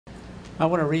I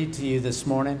want to read to you this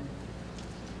morning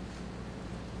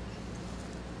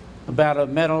about a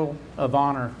Medal of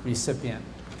Honor recipient,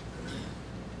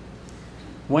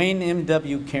 Wayne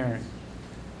M.W. Karen.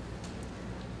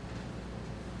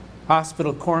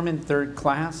 Hospital Corpsman, 3rd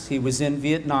class. He was in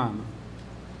Vietnam.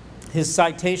 His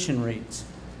citation reads,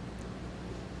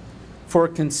 "For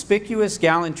conspicuous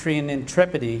gallantry and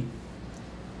intrepidity,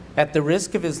 at the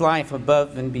risk of his life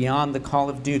above and beyond the call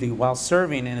of duty while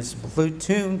serving as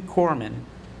platoon corpsman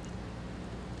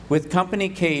with Company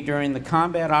K during the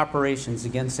combat operations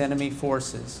against enemy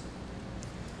forces.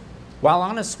 While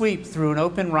on a sweep through an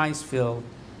open rice field,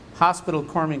 Hospital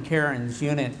Corpsman Karen's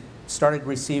unit started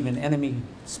receiving enemy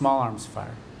small arms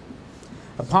fire.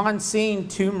 Upon seeing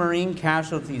 2 Marine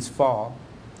casualties fall,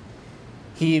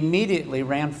 he immediately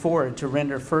ran forward to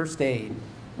render first aid,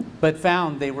 but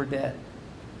found they were dead.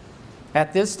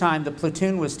 At this time, the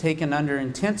platoon was taken under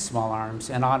intense small arms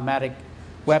and automatic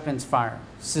weapons fire,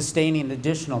 sustaining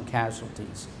additional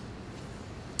casualties.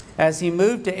 As he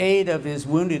moved to aid of his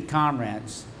wounded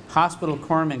comrades, Hospital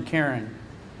Corpsman Karen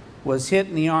was hit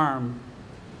in the arm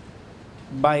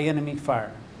by enemy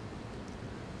fire.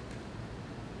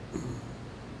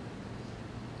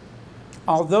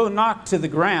 Although knocked to the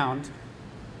ground,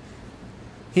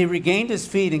 he regained his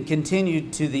feet and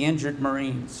continued to the injured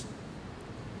Marines.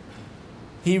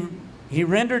 He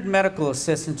rendered medical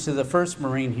assistance to the first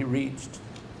Marine he reached,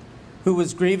 who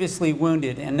was grievously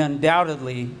wounded and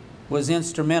undoubtedly was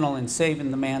instrumental in saving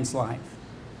the man's life.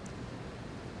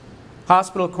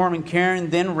 Hospital Corpsman Karen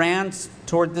then ran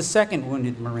toward the second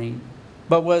wounded Marine,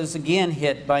 but was again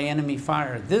hit by enemy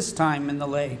fire, this time in the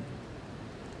leg.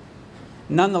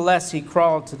 Nonetheless, he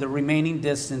crawled to the remaining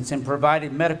distance and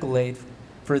provided medical aid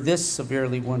for this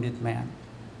severely wounded man.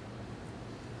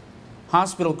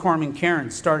 Hospital Corpsman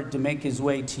Karen started to make his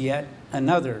way to yet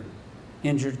another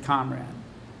injured comrade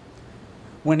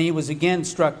when he was again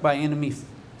struck by enemy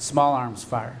small arms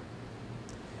fire.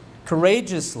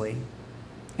 Courageously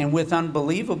and with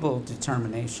unbelievable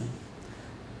determination,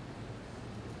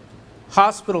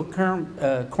 Hospital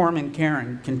Corpsman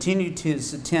Karen continued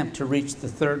his attempt to reach the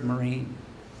 3rd Marine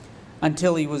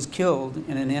until he was killed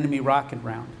in an enemy rocket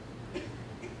round.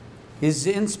 His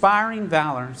inspiring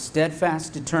valor,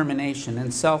 steadfast determination,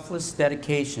 and selfless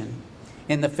dedication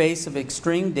in the face of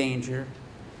extreme danger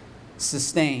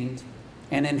sustained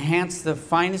and enhanced the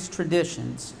finest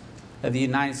traditions of the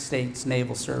United States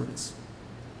Naval Service.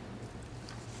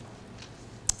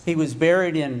 He was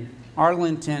buried in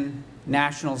Arlington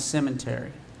National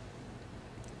Cemetery.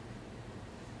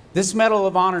 This Medal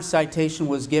of Honor citation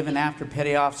was given after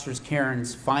Petty Officer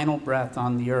Karen's final breath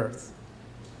on the earth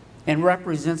and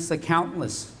represents the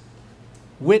countless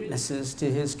witnesses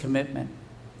to his commitment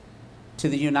to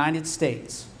the United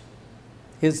States,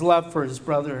 his love for his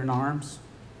brother in arms,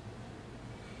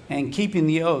 and keeping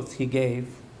the oath he gave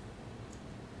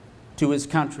to his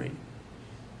country.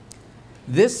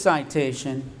 This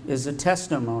citation is a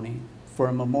testimony for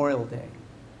a Memorial Day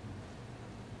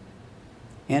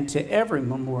and to every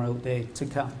Memorial Day to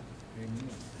come. Amen.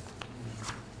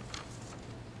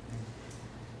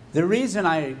 The reason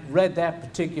I read that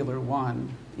particular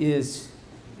one is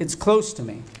it's close to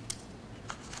me.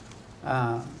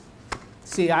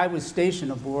 See, I was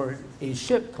stationed aboard a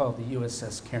ship called the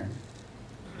USS Karen.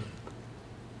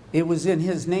 It was in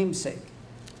his namesake.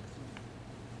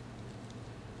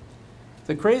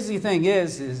 The crazy thing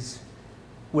is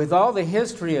with all the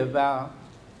history about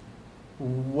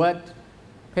what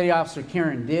Petty Officer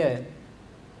Karen did,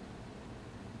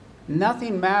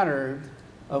 nothing mattered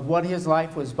of what his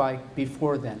life was like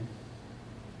before then.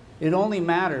 It only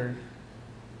mattered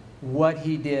what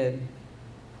he did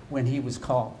when he was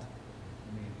called.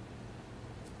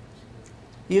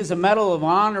 He is a Medal of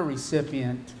Honor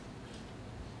recipient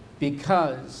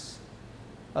because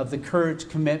of the courage,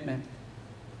 commitment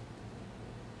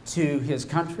to his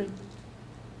country,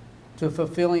 to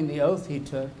fulfilling the oath he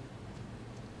took,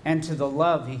 and to the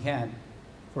love he had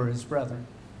for his brethren.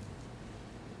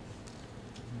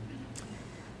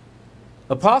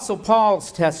 Apostle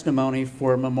Paul's testimony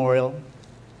for a memorial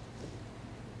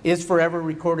is forever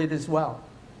recorded as well.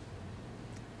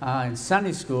 In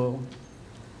Sunday school,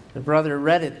 the brother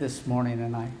read it this morning,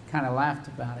 and I kind of laughed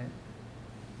about it.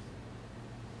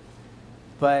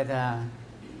 But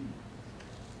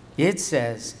it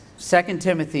says, 2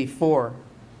 Timothy 4,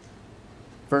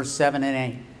 verse 7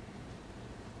 and 8,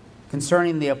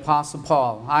 concerning the Apostle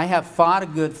Paul, I have fought a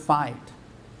good fight.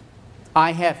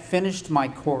 I have finished my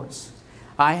course.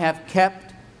 I have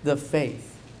kept the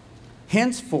faith.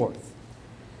 Henceforth,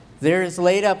 there is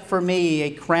laid up for me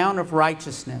a crown of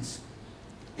righteousness,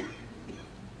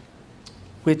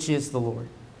 which is the Lord,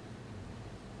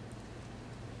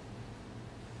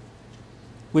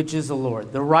 which is the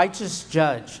Lord. The righteous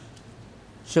judge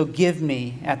shall give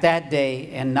me at that day,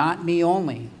 and not me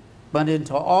only, but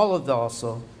unto all of those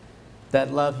also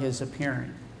that love his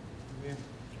appearing. Amen.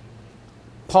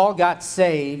 Paul got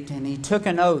saved, and he took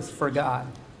an oath for God.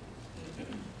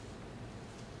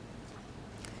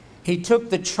 He took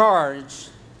the charge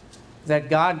that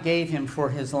God gave him for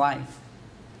his life.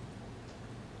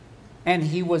 And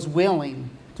he was willing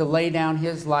to lay down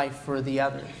his life for the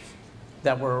others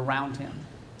that were around him.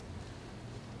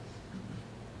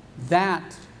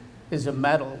 That is a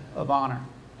medal of honor.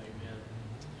 Amen.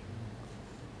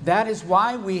 That is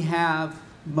why we have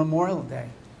Memorial Day.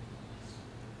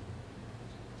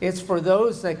 It's for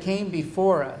those that came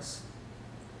before us,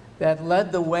 that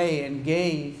led the way and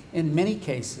gave, in many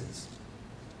cases,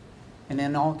 and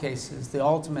in all cases, the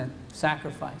ultimate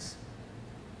sacrifice.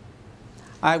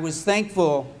 I was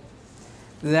thankful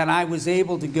that I was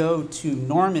able to go to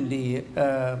Normandy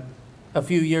a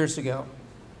few years ago.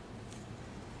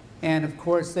 And of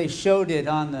course, they showed it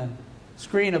on the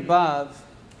screen above,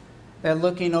 that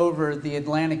looking over the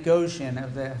Atlantic Ocean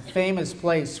of the famous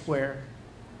place where,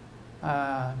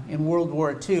 in World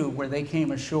War II, where they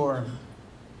came ashore,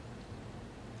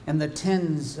 and the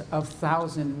tens of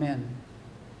thousands men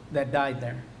that died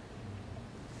there.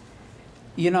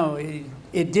 You know,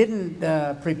 it didn't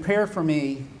prepare for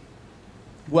me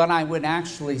what I would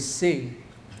actually see.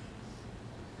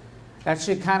 That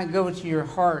should kind of go to your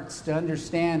hearts to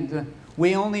understand.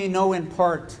 We only know in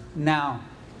part now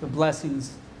the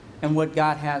blessings and what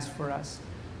God has for us.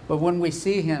 But when we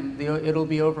see him, it'll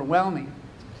be overwhelming.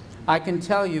 I can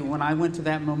tell you, when I went to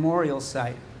that memorial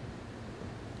site,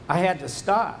 I had to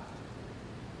stop.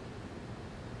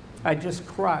 I just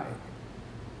cried.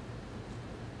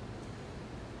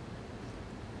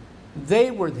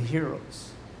 They were the heroes.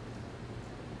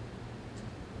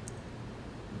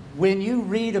 When you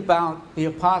read about the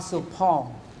Apostle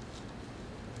Paul,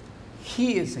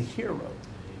 he is a hero.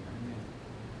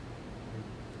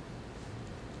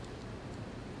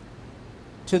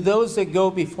 To those that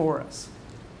go before us.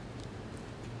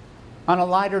 On a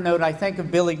lighter note, I think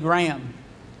of Billy Graham.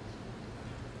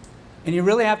 And you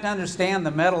really have to understand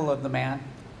the mettle of the man.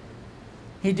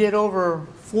 He did over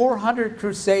 400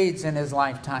 crusades in his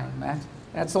lifetime.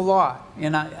 That's a lot.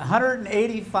 In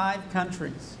 185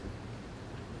 countries.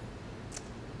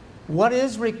 What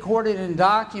is recorded and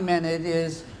documented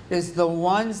is the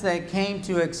ones that came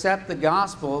to accept the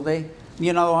gospel. They,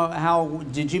 you know, how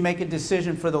did you make a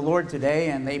decision for the Lord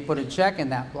today? And they put a check in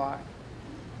that block.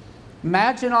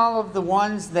 Imagine all of the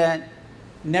ones that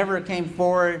never came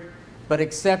forward but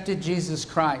accepted Jesus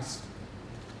Christ.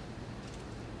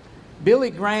 Billy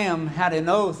Graham had an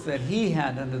oath that he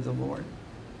had under the Lord.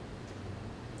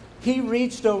 He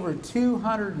reached over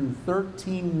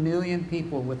 213 million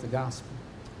people with the gospel.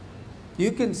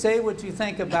 You can say what you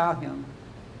think about him,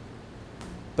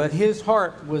 but his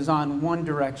heart was on one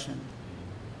direction.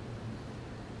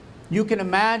 You can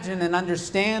imagine and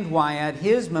understand why at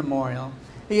his memorial,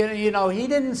 you know, he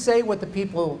didn't say what the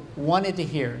people wanted to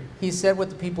hear. He said what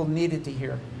the people needed to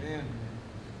hear. Amen.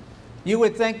 You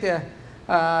would think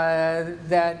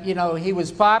that you know, he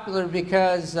was popular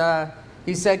because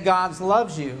he said God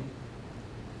loves you.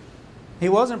 He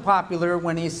wasn't popular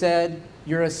when he said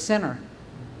you're a sinner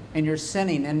and you're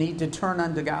sinning and need to turn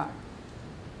unto God.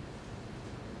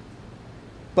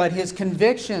 But his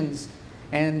convictions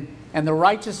and the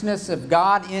righteousness of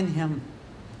God in him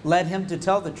led him to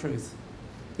tell the truth,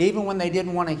 even when they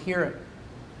didn't want to hear it.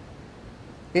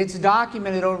 It's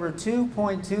documented over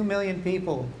 2.2 million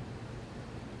people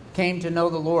came to know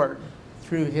the Lord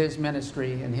through his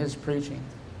ministry and his preaching.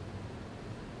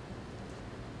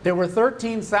 There were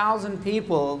 13,000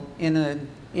 people in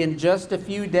just a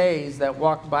few days that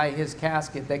walked by his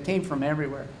casket that came from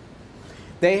everywhere.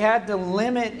 They had to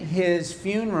limit his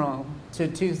funeral to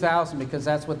 2,000 because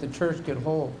that's what the church could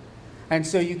hold. And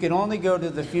so you could only go to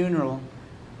the funeral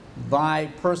by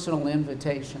personal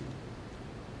invitation.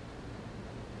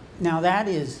 Now that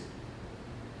is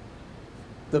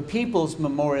the people's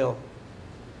memorial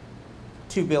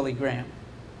to Billy Graham.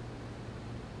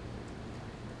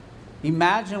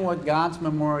 Imagine what God's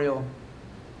memorial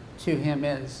to him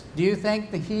is. Do you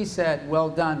think that he said, "Well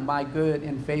done, my good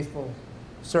and faithful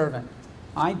servant"?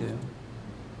 I do.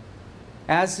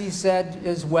 As he said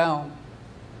as well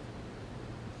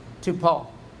to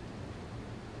Paul.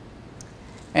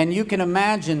 And you can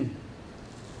imagine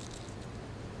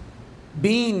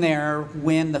being there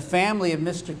when the family of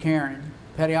Mr. Karen,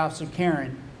 Petty Officer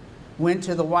Karen, went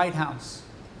to the White House.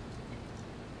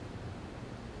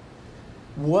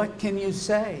 What can you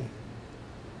say?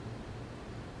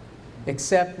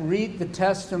 Except read the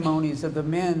testimonies of the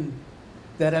men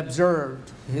that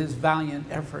observed his valiant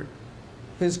effort,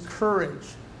 his courage,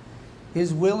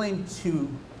 his willing to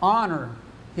honor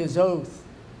his oath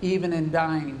even in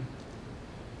dying.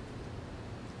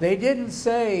 They didn't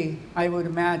say, I would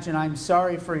imagine, I'm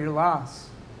sorry for your loss,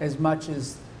 as much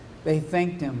as they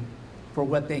thanked him for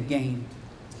what they gained.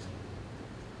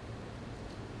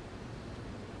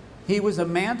 He was a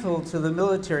mantle to the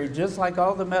military, just like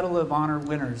all the Medal of Honor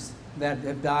winners that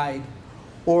have died,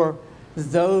 or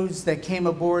those that came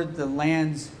aboard the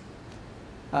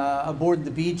aboard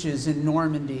the beaches in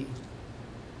Normandy,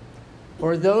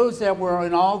 or those that were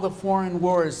in all the foreign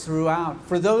wars throughout,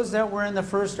 for those that were in the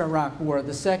first Iraq War,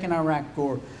 the second Iraq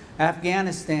War,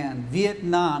 Afghanistan,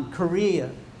 Vietnam, Korea,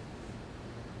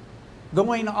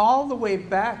 going all the way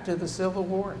back to the Civil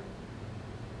War.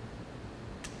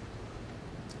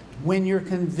 When your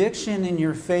conviction and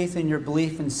your faith and your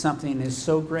belief in something is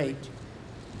so great,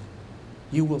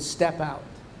 you will step out.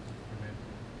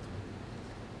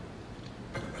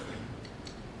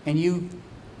 And you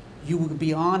will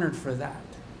be honored for that.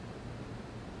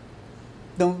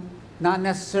 Not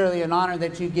necessarily an honor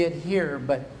that you get here,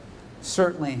 but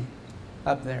certainly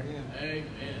up there. Amen.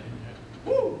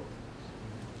 Woo!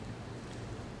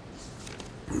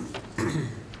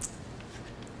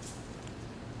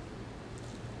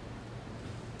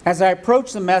 As I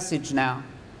approach the message now,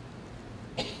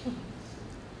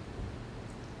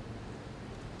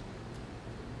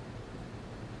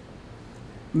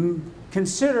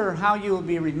 consider how you will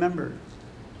be remembered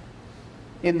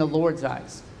in the Lord's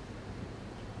eyes.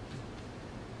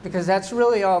 Because that's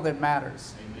really all that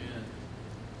matters. Amen.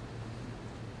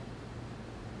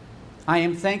 I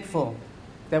am thankful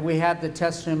that we had the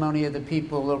testimony of the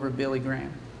people over Billy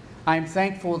Graham. I am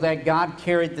thankful that God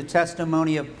carried the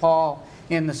testimony of Paul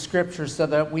in the Scriptures so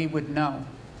that we would know.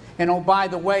 And oh, by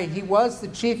the way, he was the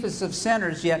chiefest of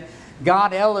sinners, yet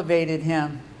God elevated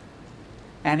him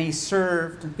and he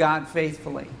served God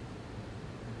faithfully.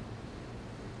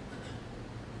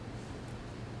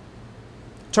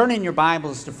 Turn in your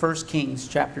Bibles to 1 Kings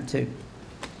chapter 2.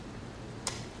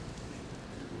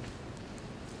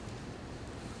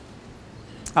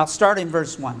 I'll start in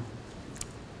verse 1.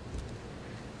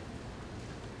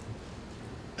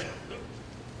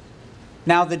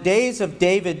 Now the days of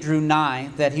David drew nigh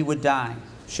that he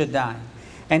should die.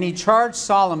 And he charged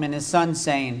Solomon his son,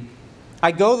 saying,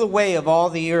 I go the way of all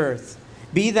the earth.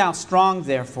 Be thou strong,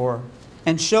 therefore,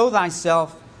 and show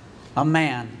thyself a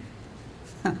man.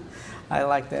 I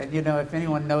like that. You know, if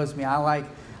anyone knows me, I like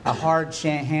a hard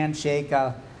handshake.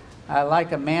 I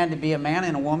like a man to be a man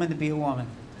and a woman to be a woman.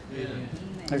 Amen.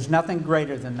 There's nothing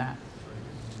greater than that.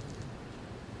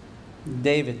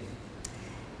 David,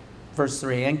 verse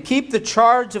 3. And keep the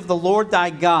charge of the Lord thy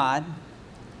God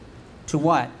to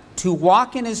what? To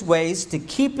walk in his ways, to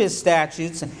keep his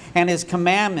statutes and his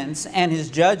commandments and his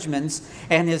judgments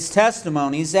and his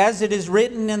testimonies, as it is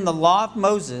written in the law of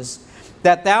Moses,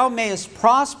 that thou mayest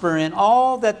prosper in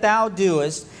all that thou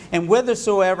doest, and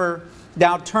whithersoever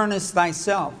thou turnest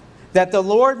thyself. That the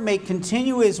Lord may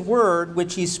continue his word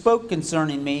which he spoke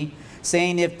concerning me,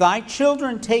 saying, if thy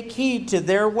children take heed to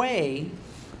their way,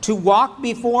 to walk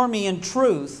before me in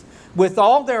truth, with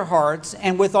all their hearts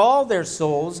and with all their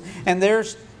souls, and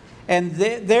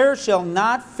there shall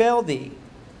not fail thee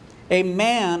a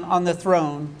man on the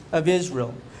throne of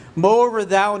Israel. Moreover,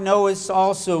 thou knowest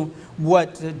also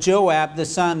what Joab the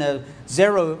son of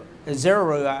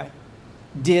Zeruiah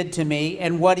did to me,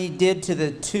 and what he did to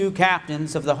the two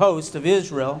captains of the host of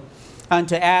Israel,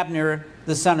 unto Abner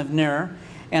the son of Ner,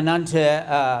 and unto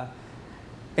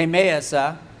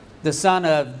Amasa the son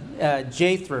of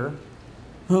Jethro,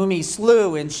 whom he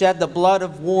slew, and shed the blood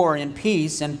of war in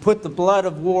peace, and put the blood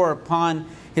of war upon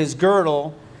his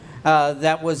girdle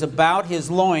that was about his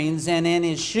loins, and in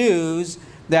his shoes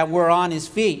that were on his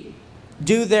feet.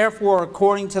 Do therefore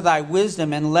according to thy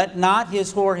wisdom, and let not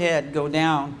his hoar head go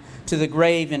down to the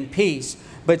grave in peace,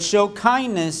 but show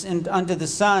kindness unto the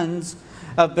sons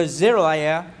of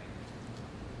Barzillai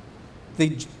the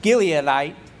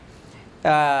Gileadite,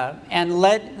 and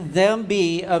let them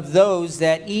be of those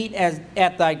that eat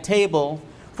at thy table,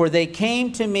 for they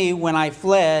came to me when I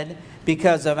fled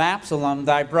because of Absalom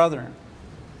thy brother.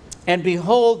 And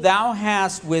behold, thou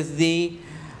hast with thee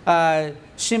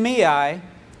Shimei,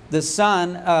 the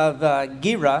son of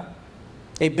Gera,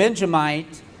 a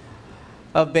Benjamite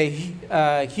of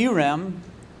Bahurim,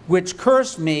 which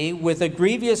cursed me with a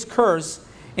grievous curse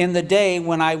in the day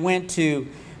when I went to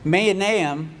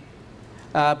Mahanaim.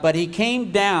 But he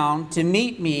came down to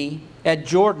meet me at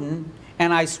Jordan,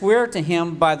 and I swear to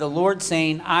him by the Lord,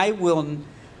 saying, I will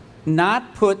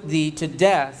not put thee to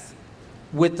death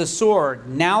with the sword.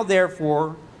 Now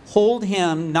therefore hold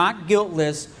him not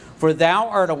guiltless, for thou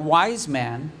art a wise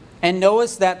man, and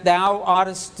knowest that thou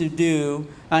oughtest to do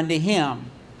unto him.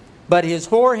 But his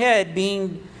hoar head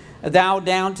being thou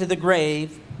down to the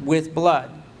grave with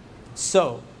blood.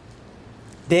 So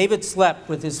David slept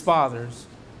with his fathers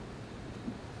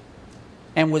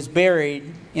and was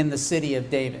buried in the city of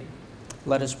David.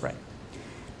 Let us pray.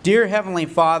 Dear Heavenly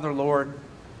Father, Lord,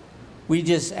 we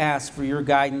just ask for your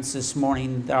guidance this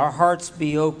morning, that our hearts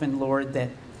be open, Lord, that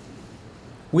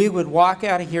we would walk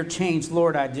out of here changed.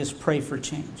 Lord, I just pray for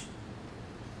change.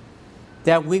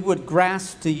 That we would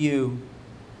grasp to you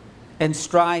and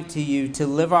strive to you to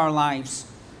live our lives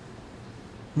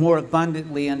more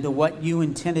abundantly unto what you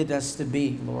intended us to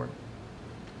be, Lord.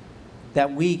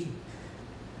 That we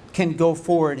can go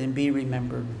forward and be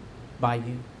remembered by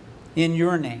you. In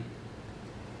your name,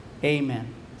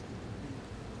 amen.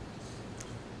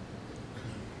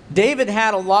 David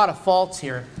had a lot of faults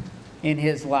here in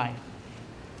his life,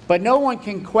 but no one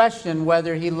can question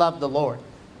whether he loved the Lord.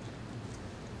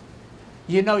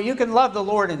 You know, you can love the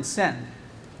Lord and sin.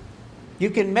 You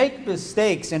can make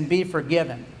mistakes and be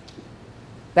forgiven.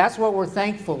 That's what we're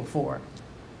thankful for.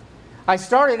 I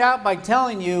started out by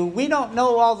telling you, we don't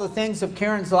know all the things of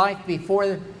Kieran's life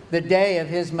before the day of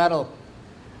his medal,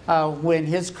 when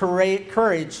his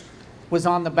courage was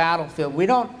on the battlefield. We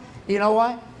don't, you know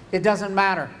what? It doesn't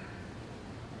matter.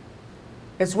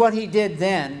 It's what he did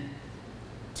then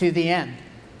to the end.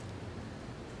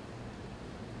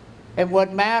 And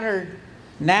what mattered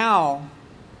now,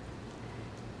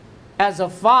 as a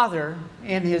father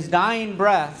in his dying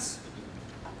breaths,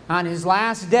 on his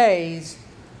last days,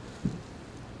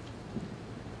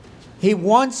 he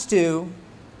wants to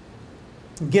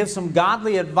give some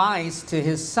godly advice to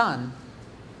his son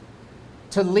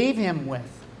to leave him with.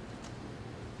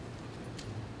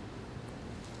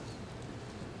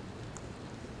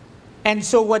 And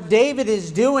so what David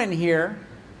is doing here,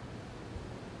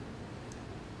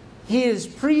 he is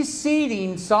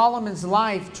preceding Solomon's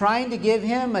life, trying to give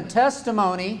him a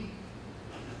testimony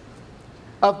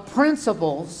of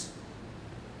principles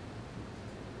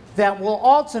that will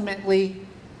ultimately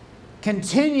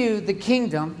continue the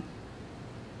kingdom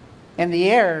and the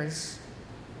heirs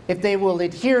if they will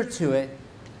adhere to it,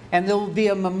 and there will be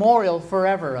a memorial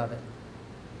forever of it.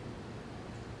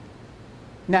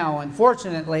 Now,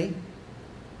 unfortunately,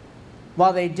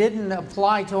 while they didn't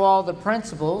apply to all the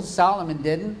principles, Solomon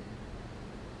didn't.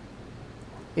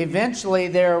 Eventually,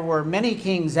 there were many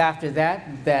kings after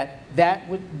that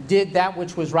did that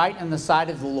which was right in the sight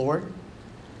of the Lord.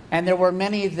 And there were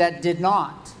many that did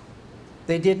not.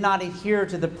 They did not adhere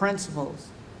to the principles.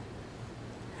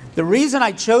 The reason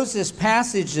I chose this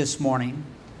passage this morning,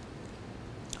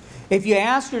 if you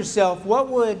ask yourself,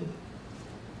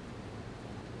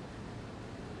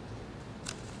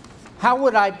 how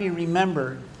would I be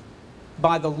remembered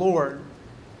by the Lord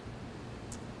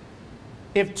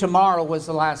if tomorrow was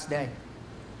the last day?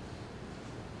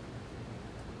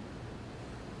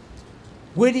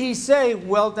 Would he say,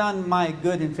 well done, my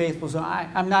good and faithful son?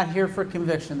 I'm not here for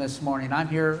conviction this morning. I'm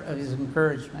here as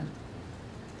encouragement.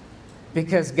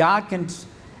 Because God can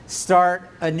start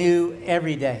anew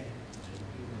every day,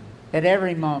 at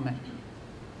every moment.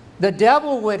 The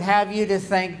devil would have you to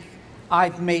think,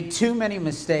 I've made too many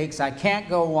mistakes, I can't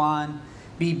go on,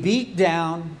 be beat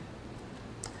down.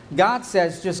 God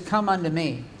says, just come unto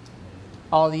me,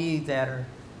 all ye that are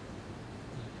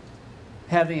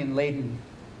heavy and laden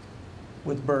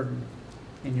with burden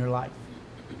in your life.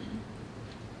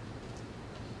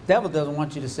 The devil doesn't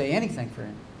want you to say anything for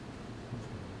him.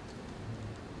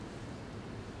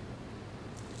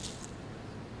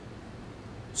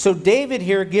 So David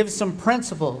here gives some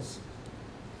principles,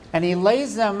 and he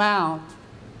lays them out.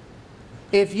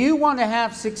 If you want to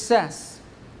have success,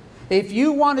 if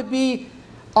you want to be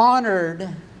honored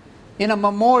in a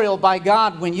memorial by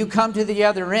God when you come to the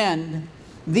other end,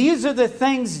 these are the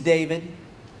things, David,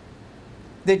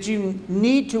 that you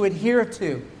need to adhere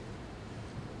to.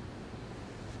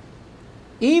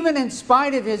 Even in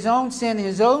spite of his own sin,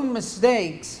 his own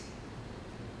mistakes,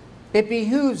 it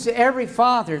behooves every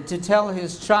father to tell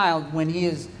his child when he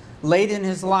is late in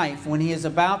his life, when he is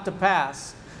about to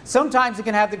pass. Sometimes it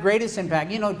can have the greatest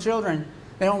impact. You know, children,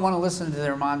 they don't want to listen to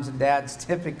their moms and dads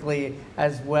typically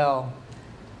as well.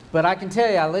 But I can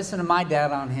tell you, I listened to my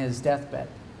dad on his deathbed.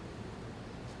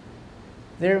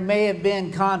 There may have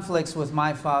been conflicts with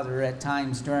my father at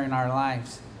times during our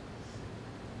lives.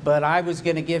 But I was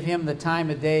going to give him the time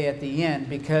of day at the end,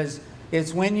 because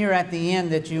it's when you're at the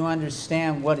end that you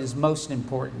understand what is most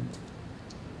important.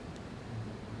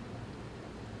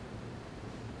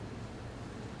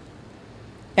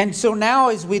 And so now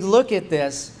as we look at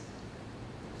this,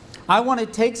 I want to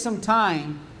take some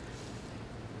time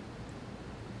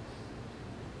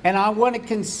and I want to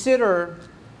consider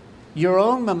your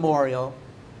own memorial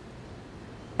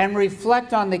and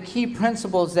reflect on the key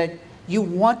principles that you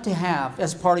want to have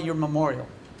as part of your memorial.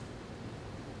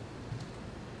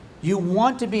 You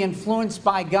want to be influenced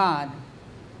by God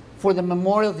for the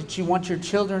memorial that you want your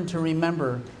children to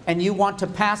remember and you want to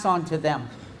pass on to them.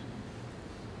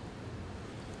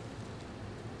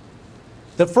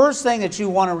 The first thing that you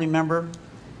want to remember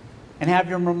and have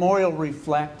your memorial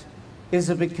reflect is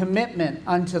of a commitment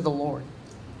unto the Lord.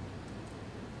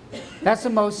 That's the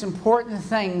most important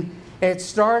thing. It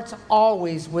starts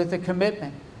always with a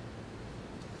commitment.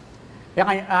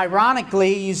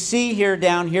 Ironically, you see here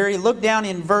down here, you look down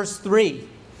in verse 3.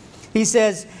 He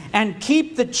says, and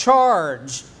keep the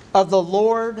charge of the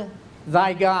Lord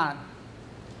thy God.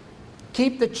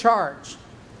 Keep the charge.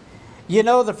 You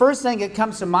know, the first thing that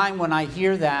comes to mind when I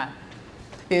hear that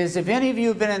is, if any of you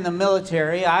have been in the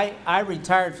military, I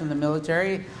retired from the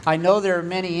military. I know there are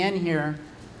many in here.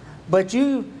 But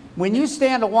when you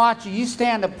stand a watch, you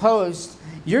stand a post,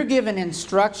 you're given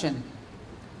instruction.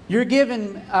 You're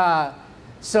given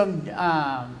some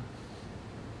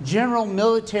general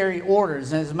military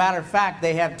orders. And as a matter of fact,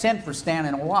 they have 10 for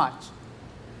standing a watch.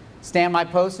 Stand my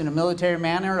post in a military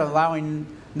manner,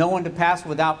 allowing no one to pass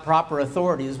without proper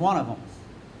authority is one of them.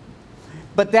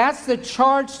 But that's the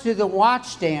charge to the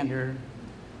watchstander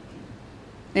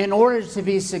in order to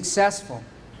be successful.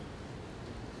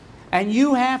 And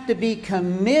you have to be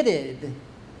committed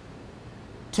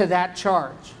to that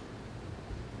charge.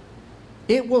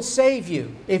 It will save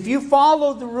you. If you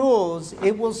follow the rules,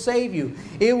 it will save you.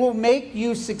 It will make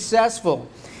you successful.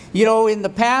 You know, in the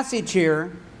passage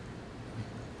here,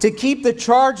 to keep the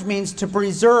charge means to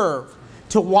preserve,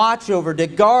 to watch over, to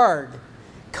guard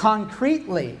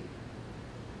concretely.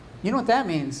 You know what that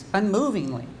means?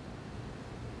 Unmovingly.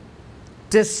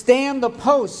 To stand the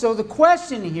post. So the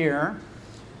question here,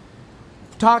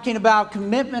 talking about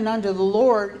commitment unto the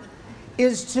Lord,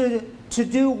 is to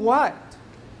do what?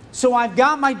 So I've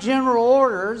got my general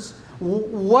orders.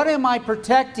 What am I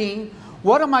protecting?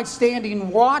 What am I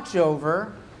standing watch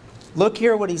over? Look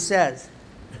here what he says.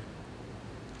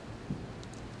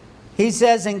 He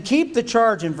says, and keep the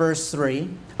charge in verse 3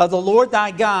 of the Lord thy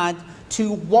God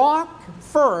to walk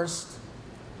first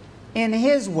in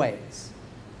his ways.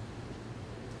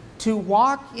 To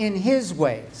walk in his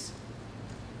ways.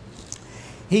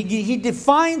 He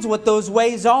defines what those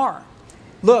ways are.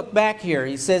 Look back here.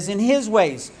 He says, in his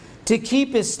ways, to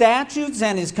keep his statutes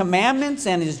and his commandments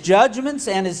and his judgments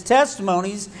and his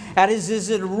testimonies, as is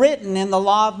it written in the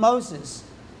law of Moses.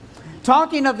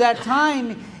 Talking of that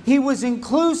time, he was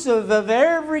inclusive of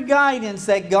every guidance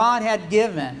that God had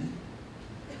given.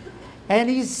 And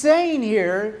he's saying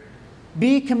here,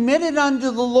 be committed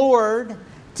unto the Lord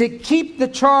to keep the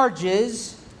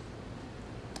charges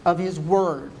of his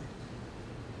word.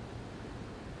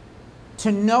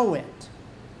 To know it.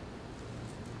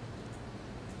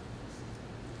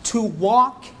 To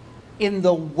walk in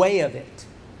the way of it.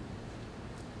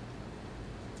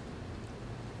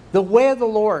 The way of the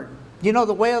Lord. You know,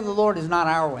 the way of the Lord is not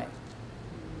our way.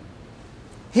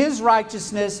 His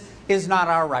righteousness is not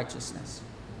our righteousness.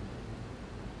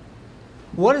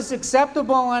 What is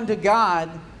acceptable unto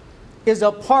God is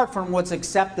apart from what's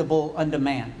acceptable unto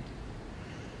man.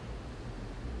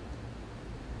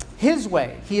 His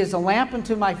way. He is a lamp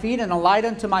unto my feet and a light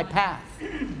unto my path.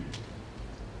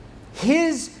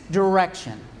 His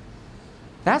direction.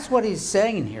 That's what he's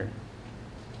saying here.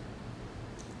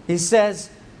 He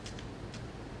says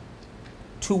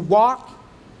to walk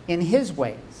in his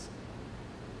ways.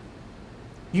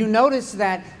 You notice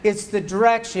that it's the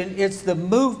direction, it's the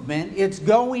movement, it's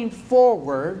going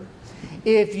forward.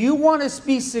 If you want to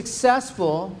be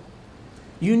successful,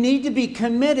 you need to be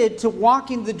committed to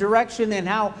walking the direction and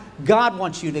how God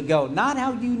wants you to go, not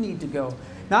how you need to go,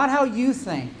 not how you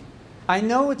think. I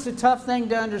know it's a tough thing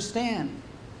to understand.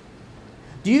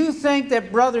 Do you think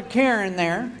that Brother Karen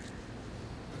there,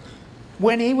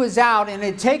 when he was out and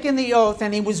had taken the oath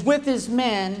and he was with his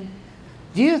men,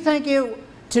 do you think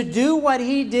to do what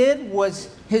he did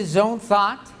was his own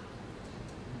thought?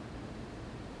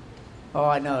 Oh,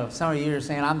 I know. Some of you are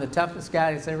saying, I'm the toughest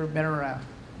guy that's ever been around.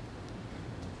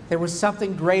 There was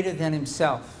something greater than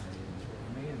himself.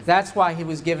 That's why he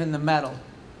was given the medal.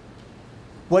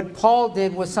 What Paul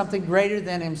did was something greater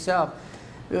than himself.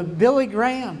 Billy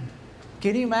Graham,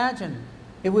 can you imagine?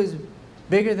 It was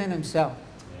bigger than himself.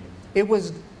 It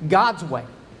was God's way.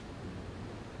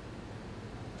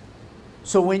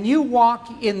 So when you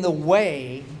walk in the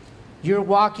way, you're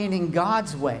walking in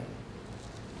God's way.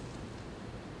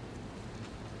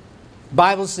 The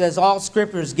Bible says all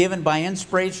Scripture is given by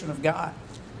inspiration of God.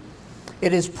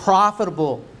 It is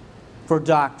profitable for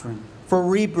doctrine, for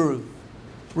reproof,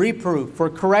 for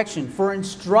correction, for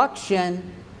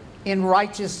instruction in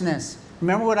righteousness.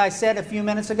 Remember what I said a few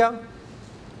minutes ago?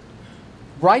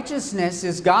 Righteousness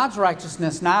is God's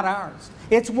righteousness, not ours.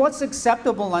 It's what's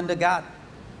acceptable unto God,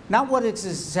 not what is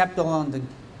acceptable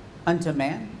unto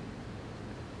man.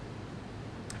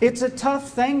 It's a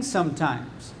tough thing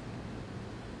sometimes.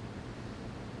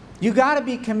 You got to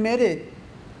be committed.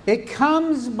 It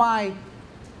comes by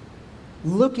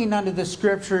looking under the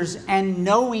Scriptures and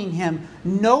knowing Him,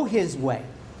 know His way.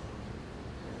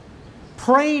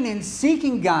 Praying and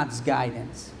seeking God's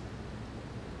guidance.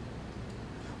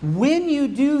 When you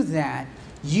do that,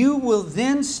 you will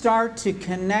then start to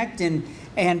connect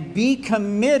and be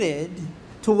committed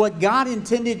to what God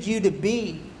intended you to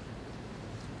be.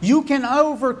 You can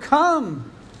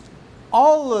overcome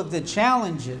all of the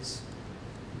challenges.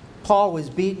 Paul was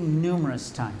beaten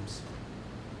numerous times.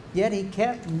 Yet he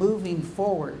kept moving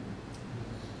forward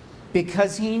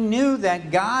because he knew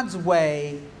that God's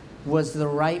way was the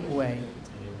right way.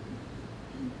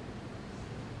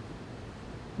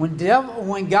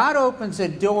 When God opens a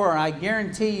door, I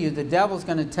guarantee you the devil's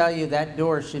going to tell you that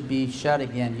door should be shut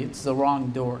again. It's the wrong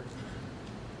door.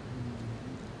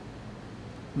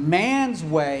 Man's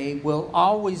way will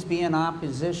always be in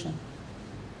opposition.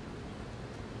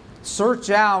 Search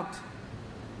out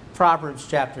Proverbs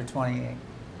chapter 28. And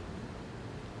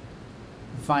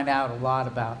find out a lot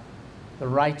about the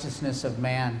righteousness of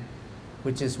man,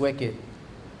 which is wicked,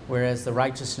 whereas the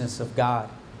righteousness of God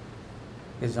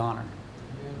is honor.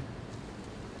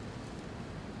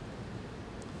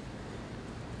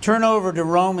 Turn over to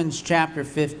Romans chapter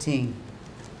 15.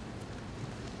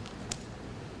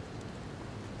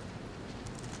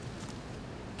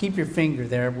 Keep your finger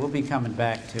there. We'll be coming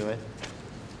back to it.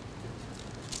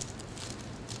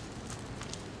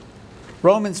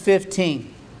 Romans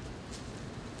 15.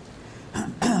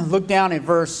 Look down at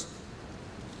verse...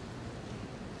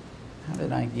 How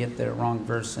did I get the wrong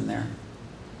verse in there?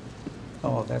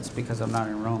 Oh, that's because I'm not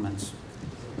in Romans.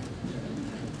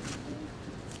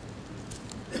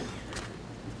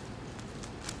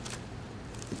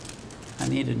 I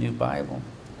need a new Bible.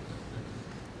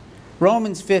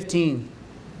 Romans 15.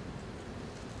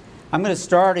 I'm going to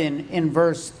start in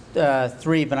verse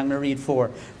 3, but I'm going to read 4.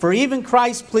 For even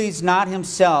Christ pleased not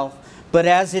himself, but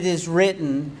as it is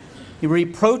written, he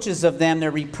reproaches of them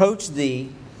that reproached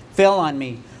thee fell on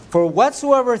me. For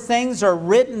whatsoever things are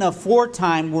written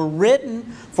aforetime were written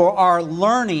for our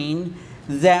learning,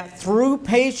 that through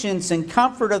patience and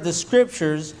comfort of the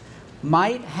Scriptures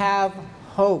might have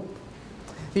hope.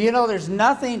 You know, there's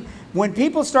nothing... When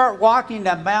people start walking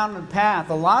down the path,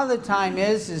 a lot of the time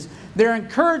is they're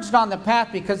encouraged on the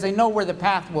path because they know where the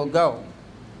path will go.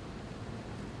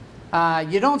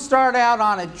 You don't start out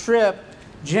on a trip,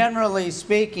 generally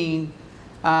speaking,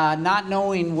 not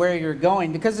knowing where you're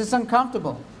going because it's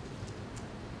uncomfortable.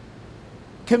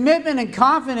 Commitment and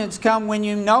confidence come when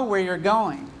you know where you're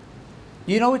going.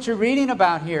 You know what you're reading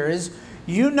about here is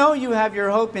you know you have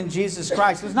your hope in Jesus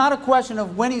Christ. It's not a question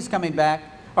of when He's coming back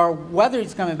or whether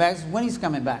He's coming back, it's when He's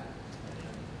coming back.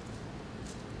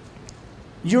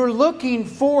 You're looking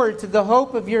forward to the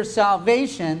hope of your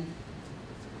salvation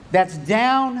that's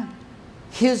down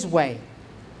His way.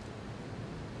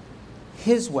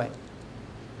 His way,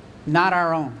 not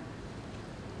our own.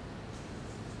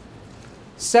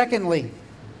 Secondly,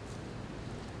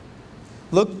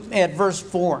 look at verse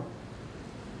 4.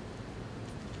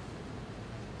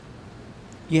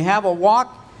 You have a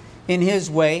walk in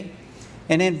His way.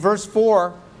 And in verse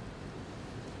 4,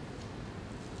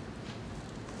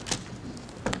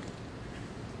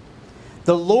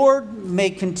 the Lord may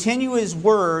continue His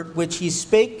word, which He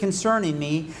spake concerning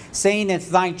me, saying, if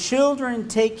thy children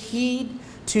take heed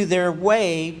to their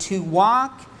way, to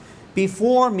walk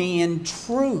before me in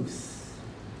truth.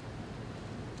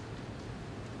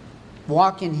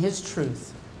 Walk in His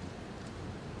truth.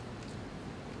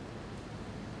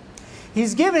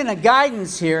 He's giving a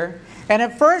guidance here. And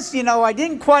at first, you know, I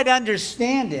didn't quite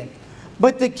understand it.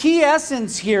 But the key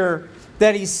essence here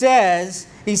that he says,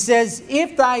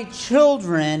 if thy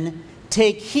children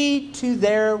take heed to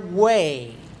their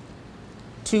way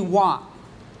to walk.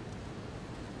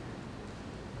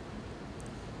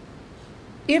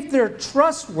 If they're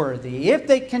trustworthy, if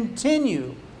they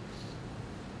continue.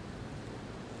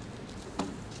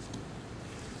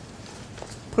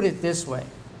 Put it this way.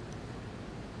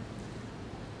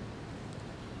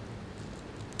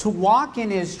 To walk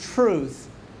in His truth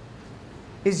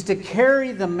is to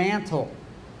carry the mantle.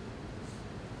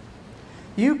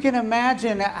 You can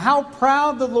imagine how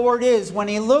proud the Lord is when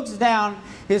He looks down,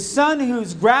 His Son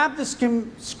who's grabbed the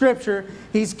Scripture,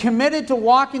 he's committed to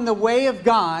walking the way of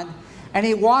God, and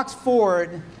he walks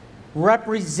forward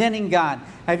representing God.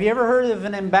 Have you ever heard of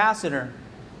an ambassador?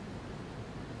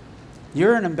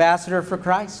 You're an ambassador for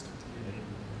Christ.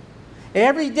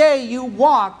 Every day you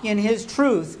walk in His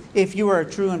truth if you are a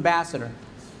true ambassador.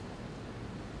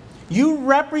 You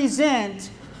represent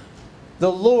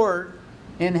the Lord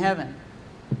in heaven.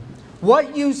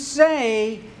 What you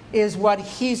say is what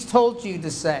He's told you to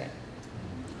say.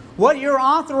 What you're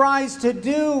authorized to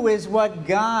do is what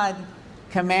God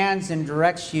commands and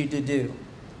directs you to do.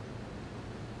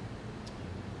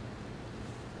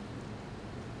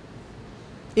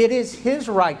 It is His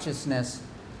righteousness,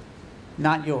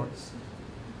 not yours.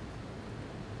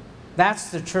 That's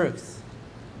the truth.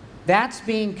 That's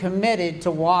being committed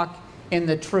to walk in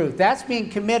the truth. That's being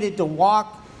committed to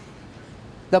walk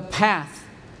the path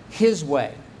His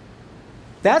way.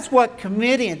 That's what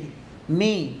committed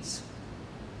means.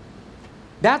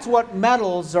 That's what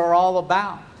medals are all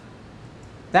about.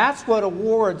 That's what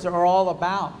awards are all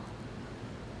about.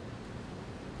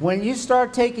 When you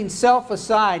start taking self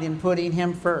aside and putting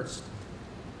Him first.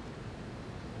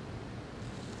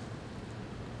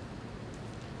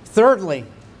 Thirdly,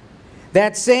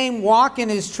 that same walk in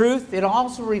His truth, it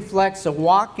also reflects a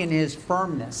walk in His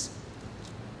firmness.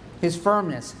 His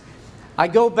firmness. I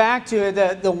go back to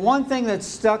the one thing that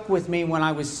stuck with me when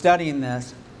I was studying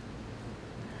this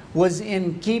was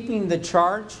in keeping the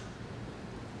charge.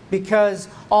 Because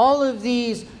all of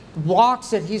these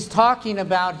walks that he's talking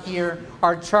about here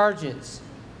are charges.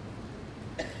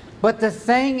 But the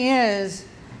thing is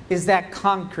that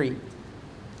concrete.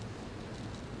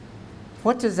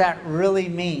 What does that really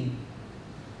mean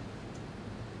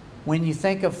when you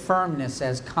think of firmness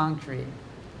as concrete?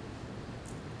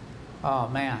 Oh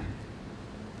man.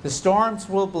 The storms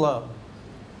will blow.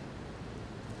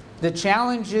 The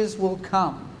challenges will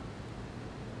come.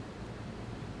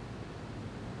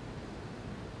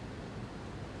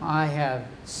 I have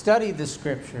studied the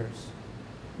Scriptures,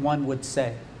 one would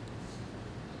say,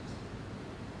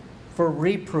 for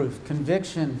reproof,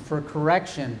 conviction, for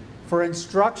correction, for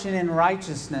instruction in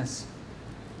righteousness.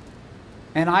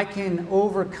 And I can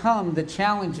overcome the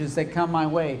challenges that come my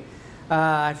way.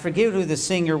 I forget who the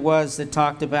singer was that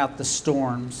talked about the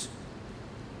storms.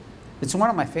 It's one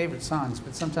of my favorite songs,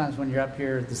 but sometimes when you're up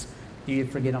here, you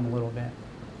forget them a little bit.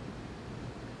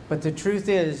 But the truth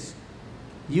is,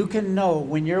 you can know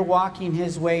when you're walking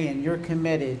His way and you're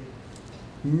committed,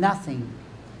 nothing.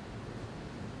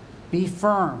 Be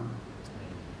firm.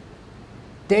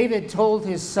 David told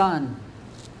his son,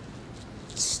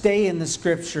 stay in the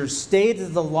Scriptures, stay to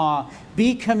the law,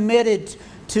 be committed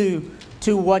to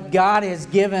what God has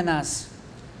given us.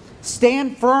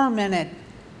 Stand firm in it.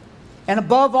 And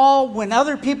above all, when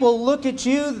other people look at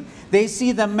you, they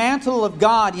see the mantle of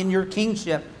God in your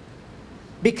kingship.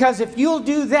 Because if you'll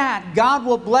do that, God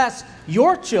will bless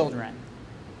your children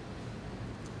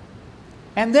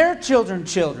and their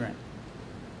children's children.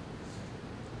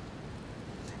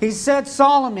 He said,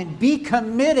 Solomon, be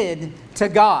committed to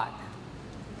God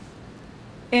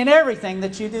in everything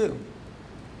that you do.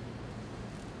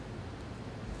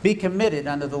 Be committed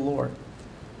unto the Lord.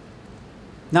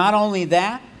 Not only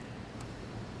that,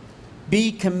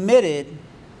 be committed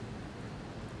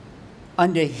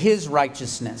unto His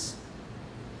righteousness.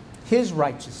 His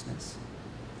righteousness.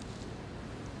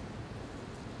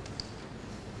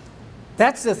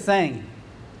 That's the thing.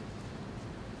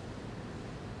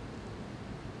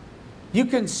 You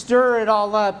can stir it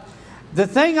all up. The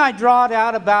thing I draw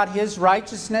out about His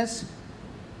righteousness,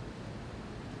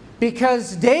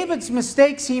 because David's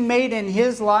mistakes he made in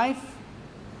his life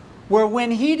were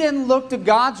when he didn't look to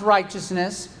God's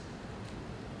righteousness,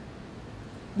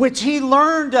 which he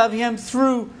learned of Him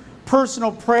through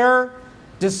personal prayer,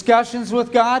 discussions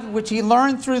with God, which he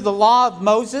learned through the law of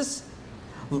Moses.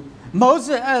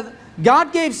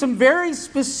 God gave some very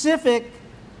specific,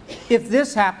 if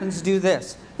this happens, do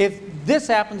this. If this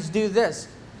happens, do this.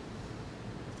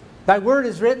 Thy word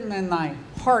is written in thy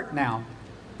heart now,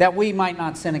 that we might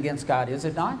not sin against God. Is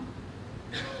it not?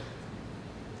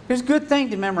 It's a good thing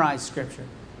to memorize Scripture.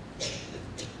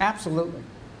 Absolutely.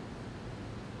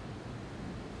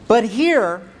 But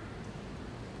here,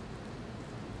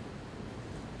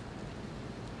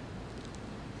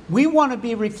 we want to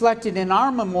be reflected in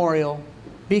our memorial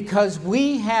because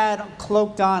we had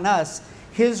cloaked on us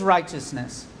His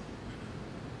righteousness.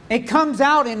 It comes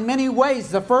out in many ways.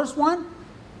 The first one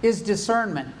is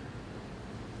discernment.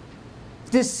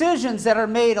 Decisions that are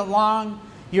made along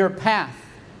your path.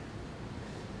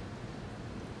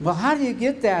 Well, how do you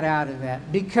get that out of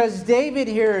that? Because David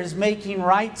here is making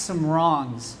right some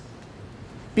wrongs.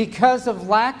 Because of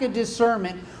lack of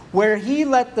discernment, where he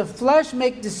let the flesh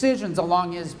make decisions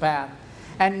along his path.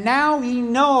 And now he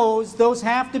knows those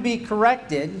have to be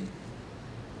corrected.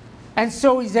 And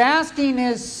so he's asking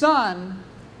his son,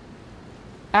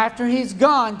 after he's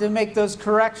gone, to make those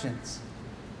corrections.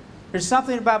 There's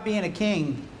something about being a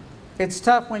king. It's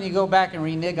tough when you go back and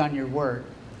renege on your word.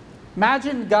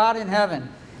 Imagine God in heaven.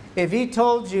 If he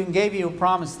told you and gave you a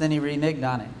promise, then he reneged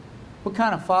on it. What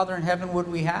kind of Father in heaven would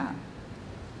we have?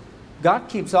 God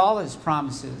keeps all his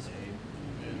promises.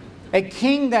 A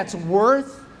king that's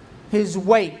worth his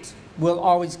weight will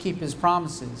always keep his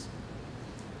promises.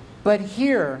 But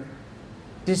here,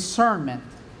 discernment.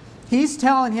 He's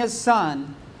telling his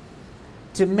son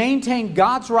to maintain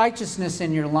God's righteousness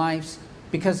in your lives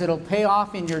because it'll pay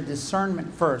off in your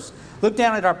discernment first. Look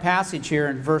down at our passage here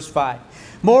in verse 5.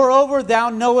 Moreover, thou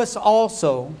knowest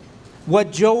also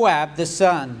what Joab the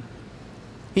son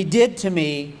he did to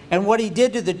me, and what he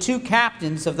did to the two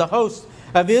captains of the host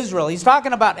of Israel. He's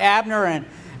talking about Abner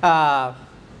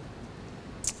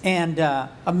and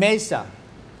Amasa.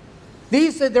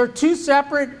 They're two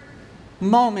separate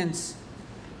moments,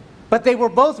 but they were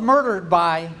both murdered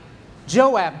by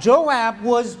Joab. Joab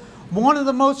was one of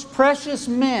the most precious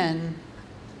men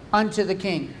unto the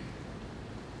king.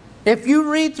 If you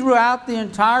read throughout the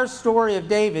entire story of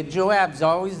David, Joab's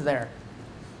always there.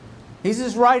 He's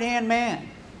his right-hand man.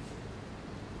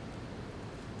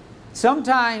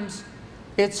 Sometimes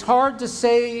it's hard to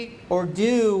say or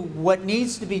do what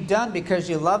needs to be done because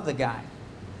you love the guy.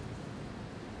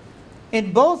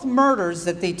 In both murders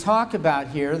that they talk about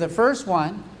here, the first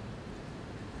one,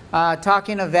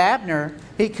 talking of Abner,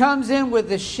 he comes in with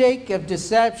the shake of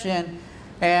deception,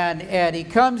 and he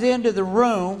comes into the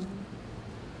room,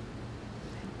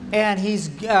 and he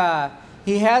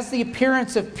has the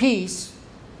appearance of peace,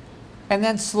 and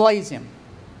then slays him.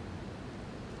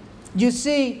 You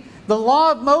see, the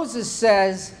law of Moses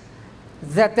says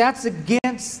that that's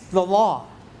against the law.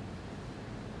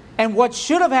 And what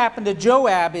should have happened to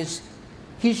Joab is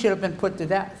he should have been put to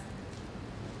death.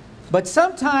 But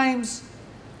sometimes,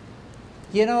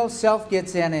 you know, self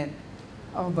gets in it.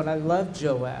 Oh, but I love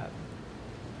Joab.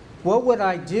 What would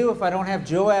I do if I don't have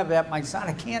Joab at my side?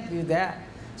 I can't do that.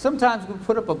 Sometimes we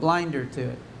put up a blinder to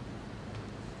it.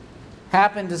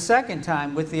 Happened the second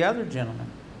time with the other gentleman.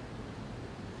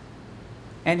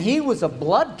 And he was a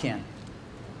bloodkin.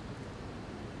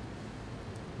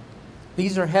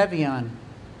 These are heavy on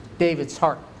David's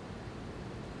heart.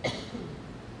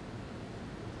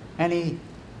 And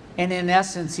in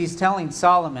essence, he's telling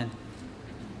Solomon,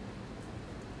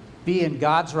 be in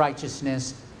God's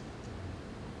righteousness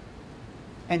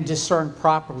and discern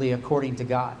properly according to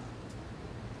God.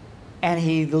 And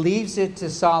he leaves it to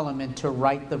Solomon to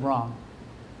right the wrong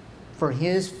for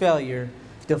his failure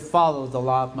to follow the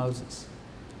law of Moses.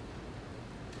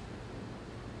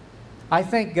 I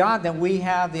thank God that we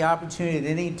have the opportunity at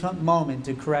any moment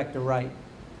to correct a right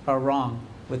or wrong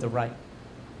with a right.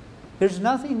 There's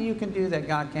nothing you can do that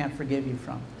God can't forgive you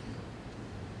from.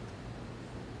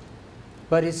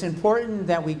 But it's important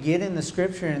that we get in the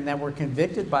Scripture and that we're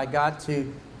convicted by God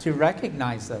to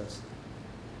recognize those.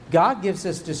 God gives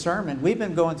us discernment. We've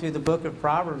been going through the book of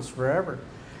Proverbs forever.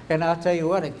 And I'll tell you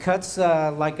what, it cuts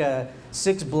like a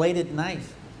six-bladed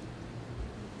knife.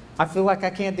 I feel like I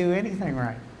can't do anything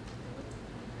right.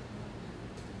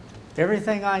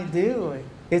 Everything I do,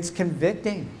 it's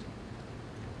convicting.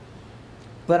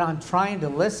 But I'm trying to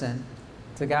listen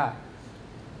to God.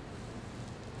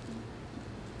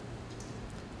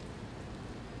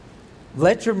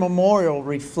 Let your memorial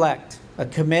reflect a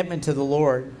commitment to the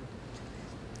Lord.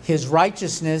 His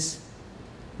righteousness,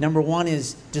 number one,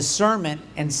 is discernment.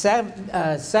 And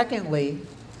secondly,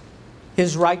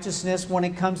 his righteousness when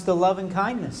it comes to love and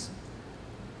kindness.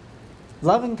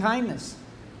 Love and kindness.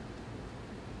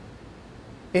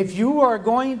 If you are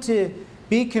going to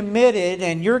be committed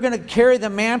and you're going to carry the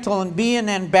mantle and be an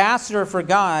ambassador for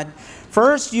God,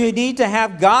 first you need to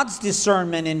have God's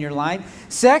discernment in your life.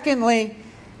 Secondly,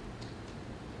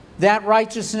 that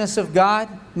righteousness of God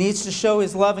needs to show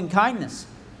his love and kindness.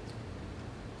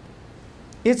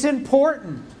 It's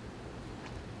important.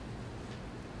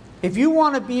 If you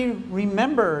want to be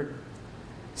remembered,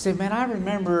 say, man, I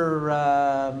remember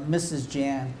Mrs.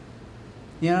 Jan.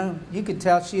 You know, you could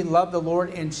tell she loved the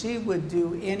Lord and she would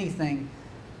do anything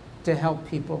to help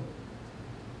people.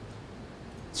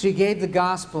 She gave the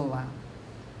gospel out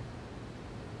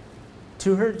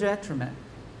to her detriment.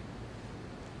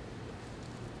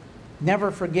 Never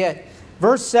forget.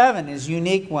 Verse 7 is a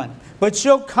unique one. But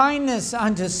show kindness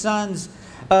unto sons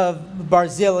of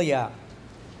Barzillai,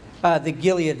 the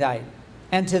Gileadite,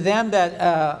 and to them that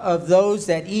of those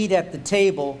that eat at the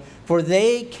table, for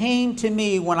they came to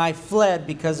me when I fled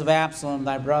because of Absalom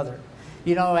thy brother.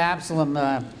 You know, Absalom,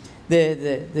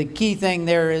 the key thing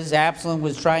there is Absalom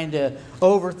was trying to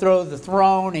overthrow the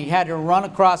throne. He had to run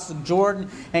across the Jordan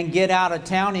and get out of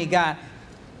town. He got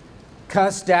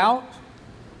cussed out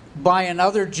by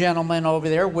another gentleman over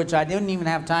there, which I didn't even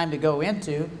have time to go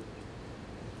into.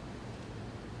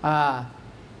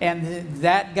 And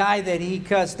that guy that he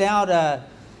cussed out,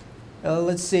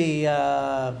 let's see,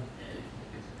 I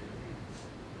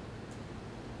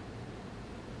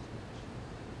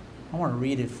want to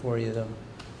read it for you though.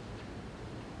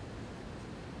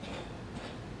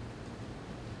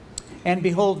 And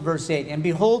behold, verse 8, and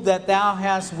behold that thou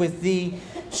hast with thee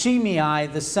Shimei,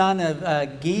 the son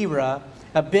of Gera,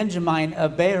 a Benjamin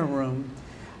of Bahurim.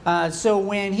 So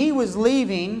when he was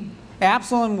leaving,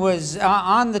 Absalom was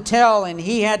on the tell and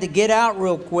he had to get out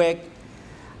real quick.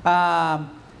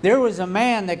 There was a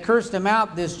man that cursed him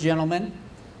out, this gentleman.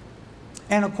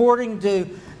 And according to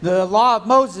the law of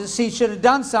Moses, he should have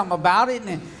done something about it.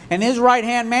 And his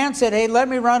right-hand man said, hey, let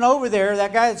me run over there,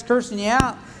 that guy that's cursing you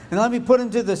out, and let me put him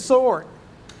to the sword.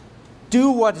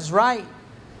 Do what is right.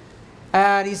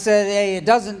 And he said, hey, it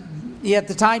doesn't... At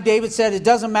the time, David said, it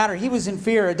doesn't matter. He was in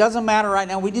fear. It doesn't matter right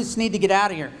now. We just need to get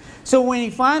out of here. So when he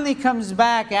finally comes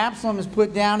back, Absalom is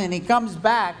put down, and he comes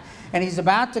back, and he's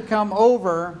about to come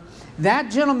over. That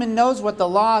gentleman knows what the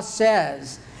law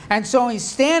says. And so he's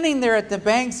standing there at the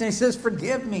banks, and he says,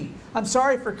 forgive me. I'm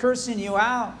sorry for cursing you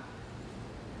out.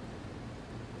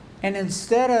 And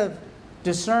instead of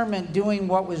discernment doing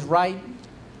what was right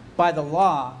by the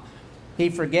law, he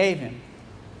forgave him.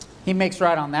 He makes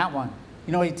right on that one.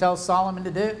 You know what he tells Solomon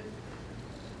to do?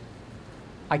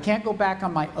 I can't go back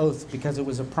on my oath because it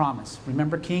was a promise.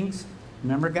 Remember Kings?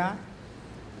 Remember God?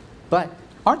 But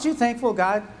aren't you thankful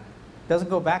God doesn't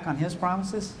go back on his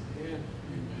promises? Yeah.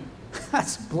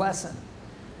 That's a blessing.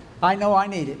 I know I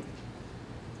need it.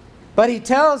 But he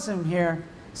tells him here,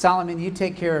 Solomon, you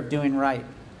take care of doing right,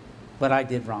 but I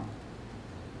did wrong.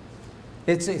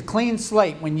 It's a clean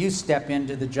slate when you step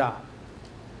into the job.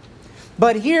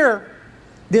 But here,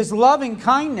 this loving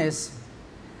kindness,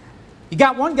 you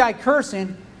got one guy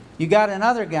cursing, you got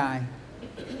another guy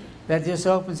that just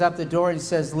opens up the door and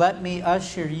says, let me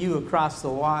usher you across the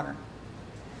water.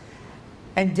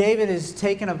 And David is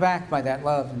taken aback by that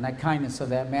love and that kindness of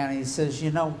that man. And he says,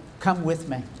 you know, come with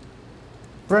me.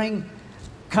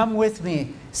 Come with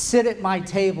me. Sit at my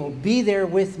table. Be there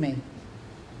with me.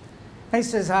 And he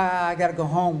says, I got to go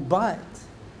home. But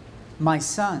my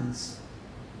sons,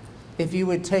 if you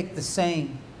would take the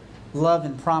same love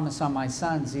and promise on my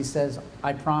sons, he says,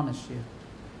 I promise you.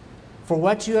 For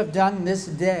what you have done this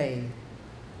day,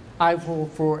 I will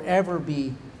forever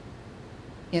be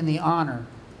in the honor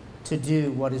to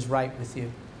do what is right with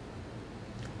you.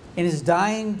 In his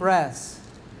dying breaths,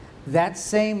 that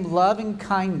same love and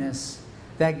kindness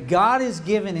that God has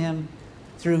given him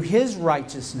through his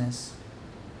righteousness,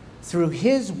 through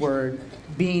his word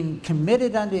being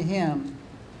committed unto him,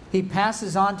 he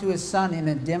passes on to his son in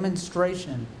a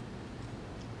demonstration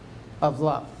of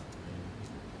love.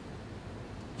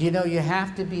 You know, you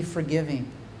have to be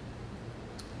forgiving.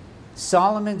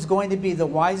 Solomon's going to be the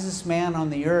wisest man on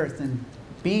the earth, and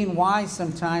being wise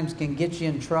sometimes can get you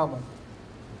in trouble.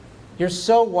 You're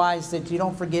so wise that you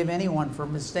don't forgive anyone for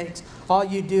mistakes. All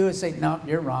you do is say, no,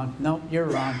 you're wrong. No, you're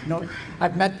wrong. No,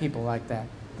 I've met people like that.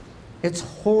 It's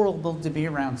horrible to be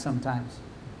around sometimes.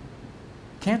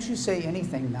 Can't you say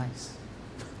anything nice?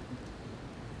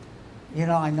 You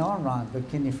know, I know I'm wrong, but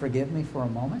can you forgive me for a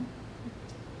moment?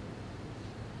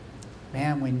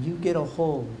 Man, when you get a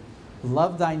hold,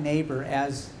 love thy neighbor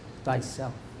as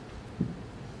thyself.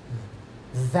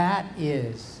 That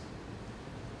is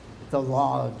the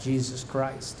law of Jesus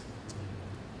Christ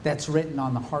that's written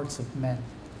on the hearts of men.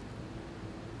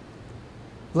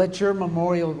 Let your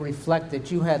memorial reflect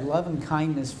that you had love and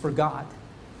kindness for God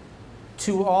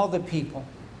to all the people.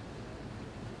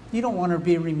 You don't want to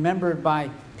be remembered by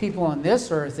people on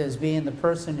this earth as being the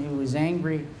person who is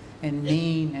angry and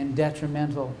mean and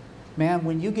detrimental. Man,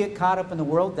 when you get caught up in the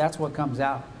world, that's what comes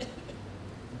out.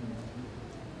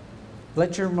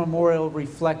 Let your memorial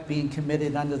reflect being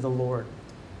committed unto the Lord.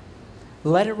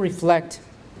 Let it reflect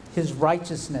his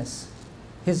righteousness,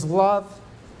 his love.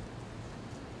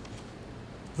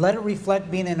 Let it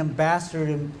reflect being an ambassador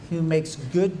who makes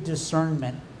good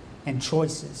discernment and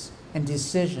choices and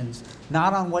decisions,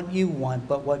 not on what you want,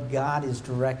 but what God is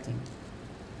directing.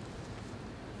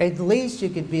 At least you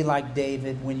could be like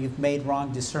David when you've made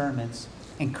wrong discernments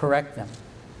and correct them.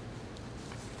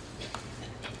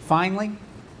 Finally,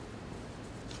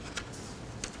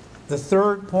 The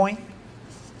third point,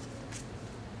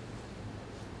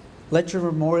 let your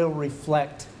memorial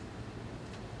reflect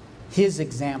his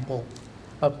example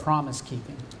of promise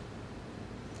keeping.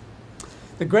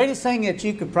 The greatest thing that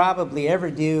you could probably ever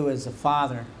do as a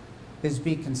father is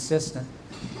be consistent.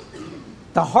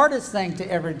 The hardest thing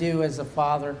to ever do as a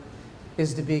father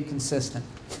is to be consistent.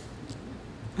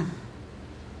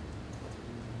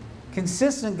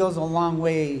 Consistent goes a long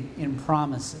way in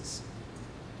promises.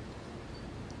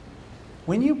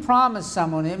 When you promise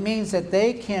someone, it means that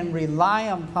they can rely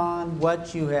upon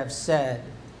what you have said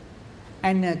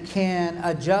and can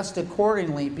adjust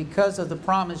accordingly because of the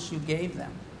promise you gave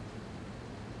them.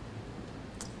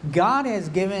 God has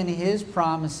given his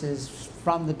promises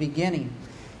from the beginning.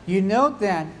 You note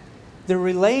that the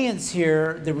reliance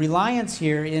here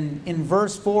in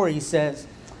verse 4, he says,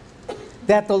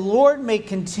 that the Lord may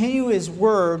continue his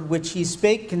word which he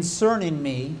spake concerning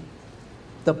me,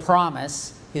 the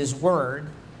promise, his word,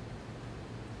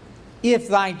 if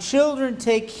thy children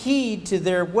take heed to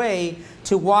their way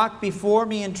to walk before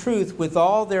me in truth with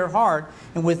all their heart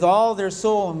and with all their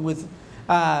soul, and with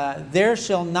there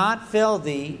shall not fail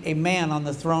thee a man on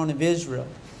the throne of Israel.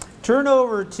 Turn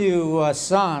over to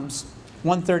Psalms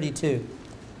 132,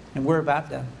 and we're about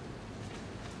done.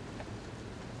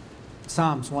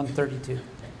 Psalms 132.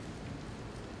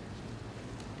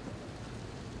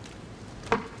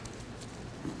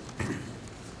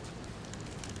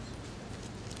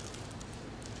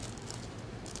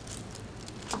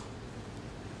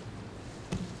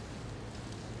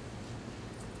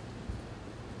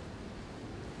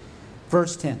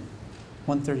 Verse 10,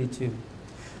 132.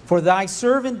 For thy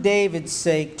servant David's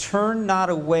sake, turn not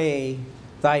away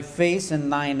thy face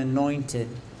and thine anointed.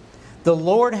 The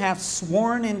Lord hath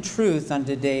sworn in truth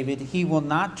unto David, he will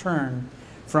not turn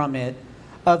from it.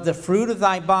 Of the fruit of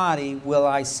thy body will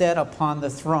I set upon the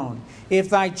throne. If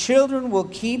thy children will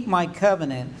keep my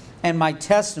covenant and my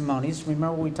testimonies,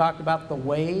 remember we talked about the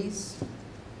ways?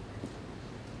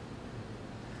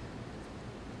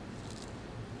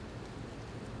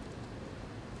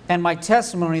 And my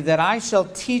testimony that I shall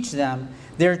teach them,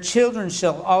 their children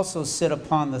shall also sit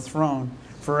upon the throne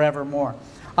forevermore.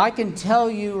 I can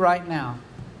tell you right now,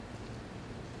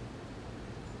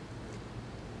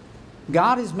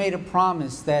 God has made a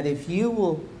promise that if you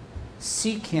will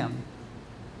seek him,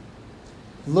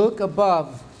 look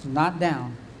above, not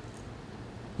down,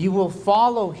 you will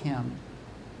follow him,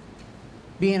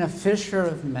 being a fisher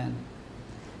of men,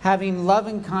 having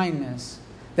loving kindness,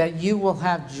 that you will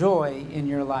have joy in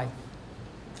your life.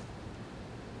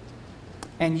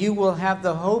 And you will have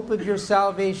the hope of your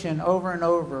salvation over and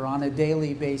over on a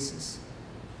daily basis.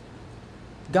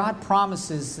 God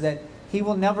promises that he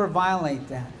will never violate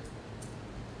that.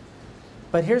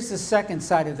 But here's the second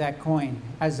side of that coin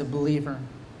as a believer.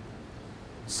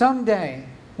 Someday,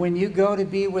 when you go to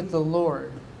be with the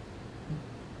Lord,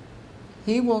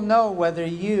 he will know whether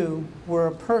you were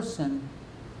a person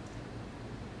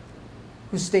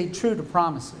who stayed true to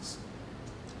promises.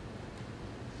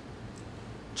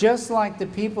 Just like the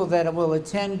people that will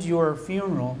attend your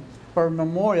funeral or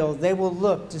memorial, they will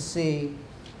look to see,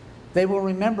 they will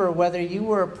remember whether you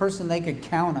were a person they could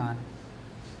count on.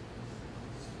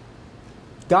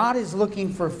 God is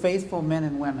looking for faithful men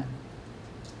and women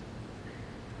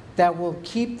that will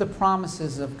keep the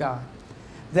promises of God,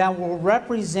 that will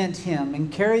represent him and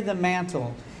carry the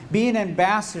mantle, be an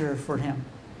ambassador for him.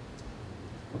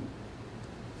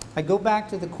 I go back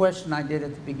to the question I did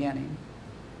at the beginning.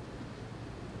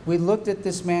 We looked at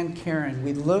this man, Karen.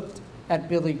 We looked at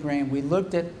Billy Graham. We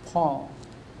looked at Paul.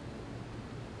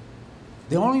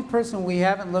 The only person we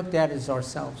haven't looked at is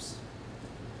ourselves.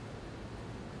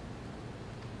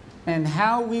 And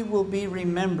how we will be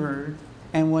remembered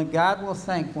and what God will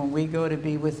think when we go to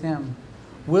be with him.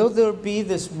 Will there be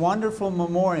this wonderful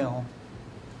memorial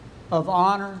of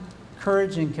honor,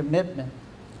 courage, and commitment?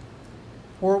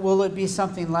 Or will it be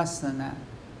something less than that?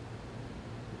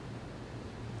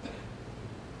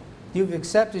 You've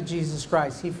accepted Jesus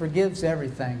Christ. He forgives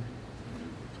everything.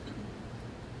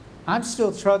 I'm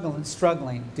still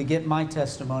struggling to get my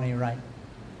testimony right,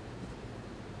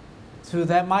 so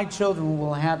that my children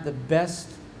will have the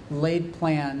best laid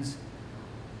plans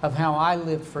of how I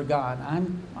live for God.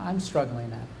 I'm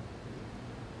struggling at it.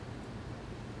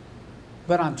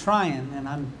 But I'm trying, and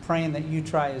I'm praying that you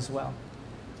try as well.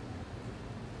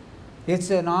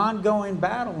 It's an ongoing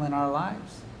battle in our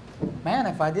lives. Man,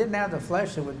 if I didn't have the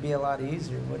flesh, it would be a lot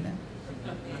easier, wouldn't it?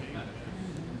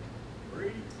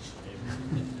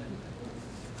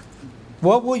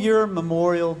 What will your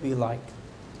memorial be like?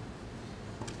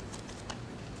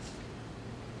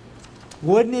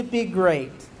 Wouldn't it be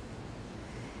great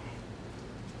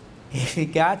if you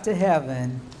got to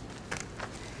heaven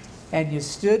and you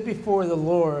stood before the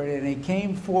Lord and he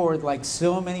came forward like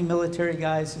so many military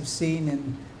guys have seen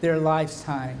in their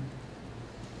lifetime,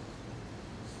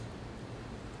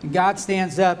 and God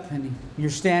stands up and you're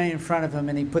standing in front of him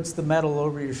and he puts the medal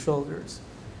over your shoulders.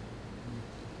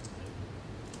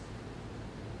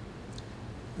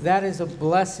 That is a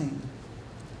blessing.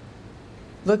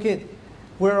 Look at,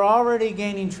 we're already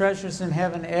gaining treasures in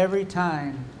heaven every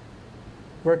time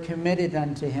we're committed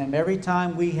unto him. Every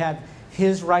time we have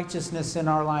his righteousness in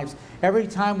our lives. Every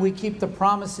time we keep the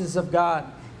promises of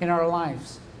God in our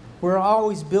lives. We're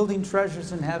always building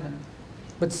treasures in heaven.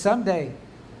 But someday,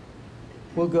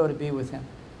 we'll go to be with him.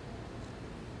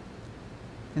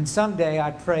 And someday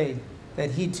I pray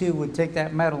that he too would take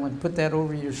that medal and put that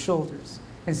over your shoulders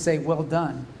and say, well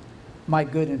done, my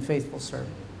good and faithful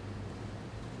servant.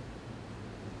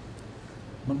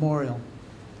 Memorial.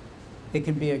 It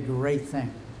can be a great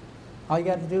thing. All you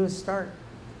got to do is start.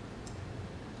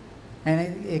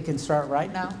 And it can start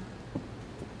right now.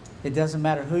 It doesn't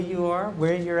matter who you are,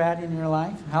 where you're at in your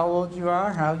life, how old you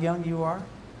are, how young you are.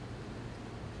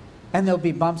 And there'll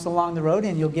be bumps along the road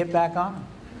and you'll get back on them.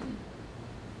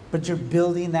 But you're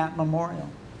building that memorial.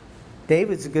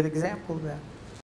 David's a good example of that.